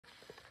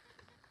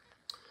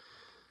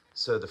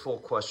So the full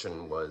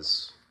question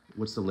was,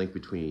 what's the link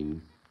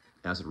between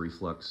acid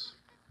reflux,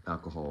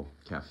 alcohol,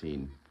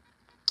 caffeine,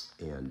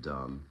 and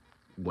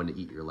when to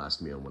eat your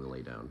last meal and when to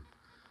lay down?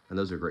 And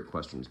those are great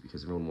questions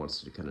because everyone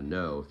wants to kind of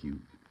know if you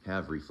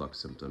have reflux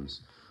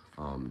symptoms,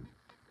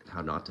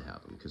 how not to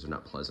have them, because they're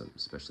not pleasant,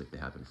 especially if they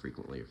happen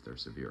frequently, if they're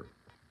severe.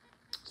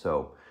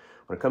 So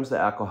when it comes to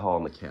alcohol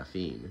and the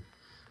caffeine,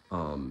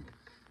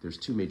 there's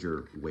two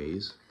major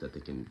ways that they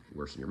can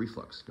worsen your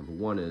reflux. Number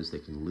one is they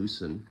can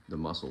loosen the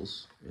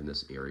muscles in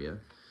this area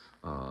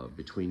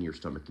between your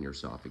stomach and your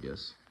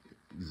esophagus.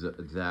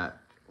 That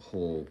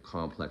whole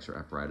complex or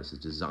apparatus is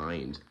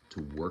designed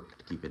to work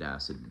to keep it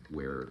acid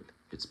where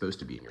it's supposed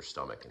to be in your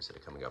stomach instead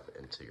of coming up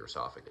into your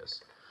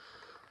esophagus.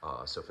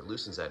 So if it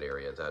loosens that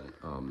area, then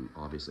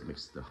obviously it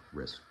makes the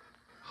risk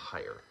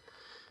higher.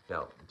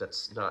 Now,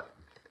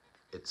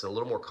 it's a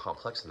little more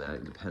complex than that.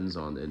 It depends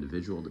on the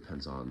individual,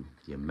 depends on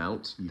the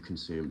amount you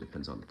consume,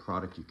 depends on the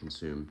product you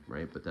consume,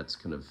 right? But that's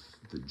kind of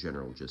the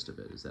general gist of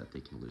it, is that they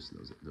can loosen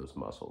those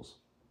muscles.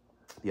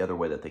 The other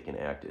way that they can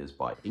act is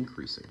by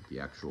increasing the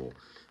actual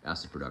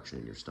acid production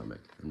in your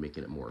stomach and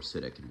making it more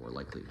acidic and more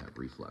likely to have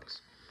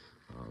reflux.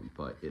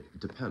 But it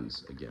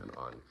depends, again,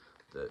 on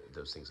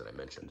those things that I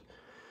mentioned.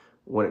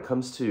 When it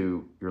comes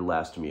to your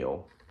last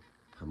meal,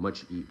 how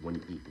much you eat,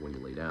 when you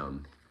lay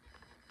down,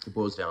 it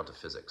boils down to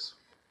physics.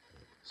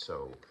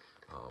 So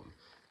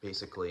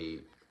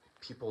basically,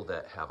 people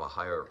that have a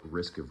higher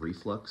risk of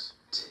reflux,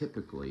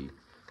 typically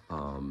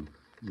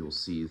you'll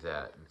see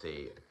that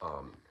they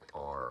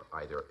are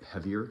either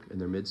heavier in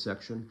their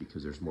midsection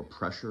because there's more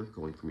pressure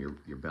going from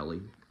your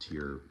belly to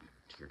your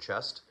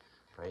chest,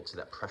 right? So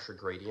that pressure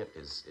gradient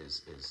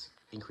is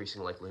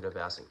increasing likelihood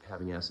of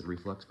having acid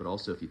reflux. But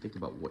also, if you think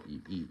about what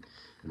you eat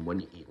and when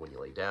you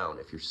lay down,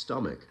 if your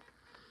stomach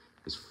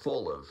is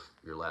full of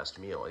your last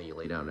meal and you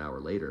lay down an hour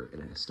later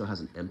and it still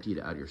hasn't emptied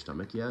out of your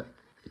stomach yet,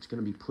 it's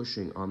going to be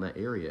pushing on that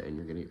area and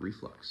you're going to get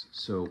reflux.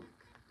 So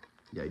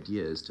the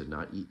idea is to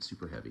not eat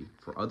super heavy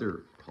for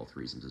other health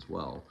reasons as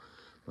well,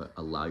 but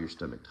allow your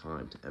stomach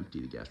time to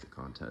empty the gastric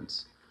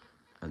contents.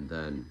 And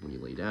then when you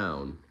lay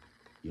down,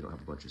 you don't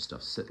have a bunch of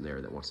stuff sitting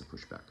there that wants to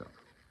push back up.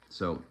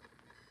 So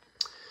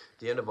at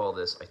the end of all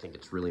this, I think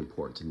it's really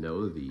important to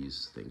know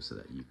these things so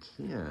that you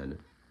can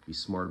be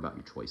smart about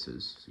your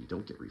choices, so you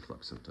don't get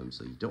reflux symptoms,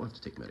 so you don't have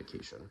to take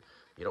medication.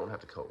 You don't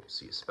have to go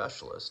see a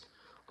specialist,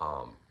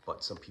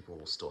 but some people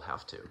will still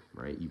have to,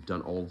 right? You've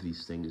done all of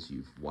these things,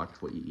 you've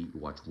watched what you eat, you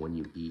watch when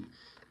you eat,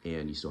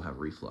 and you still have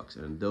reflux.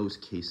 And in those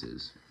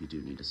cases, you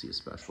do need to see a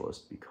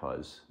specialist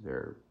because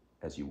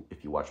if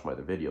you watch my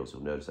other videos,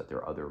 you'll notice that there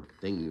are other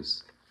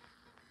things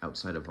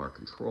outside of our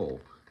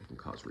control that can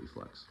cause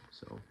reflux.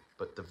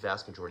 But the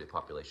vast majority of the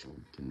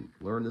population can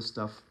learn this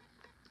stuff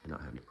and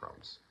not have any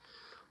problems.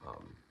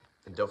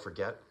 And don't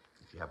forget,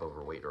 if you have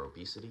overweight or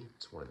obesity,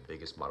 it's one of the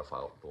biggest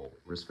modifiable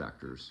risk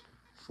factors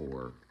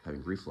for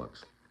having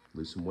reflux.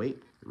 Lose some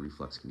weight, the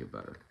reflux can get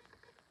better.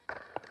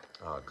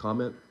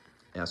 Comment,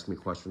 ask me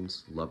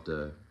questions, love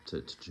to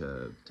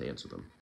answer them.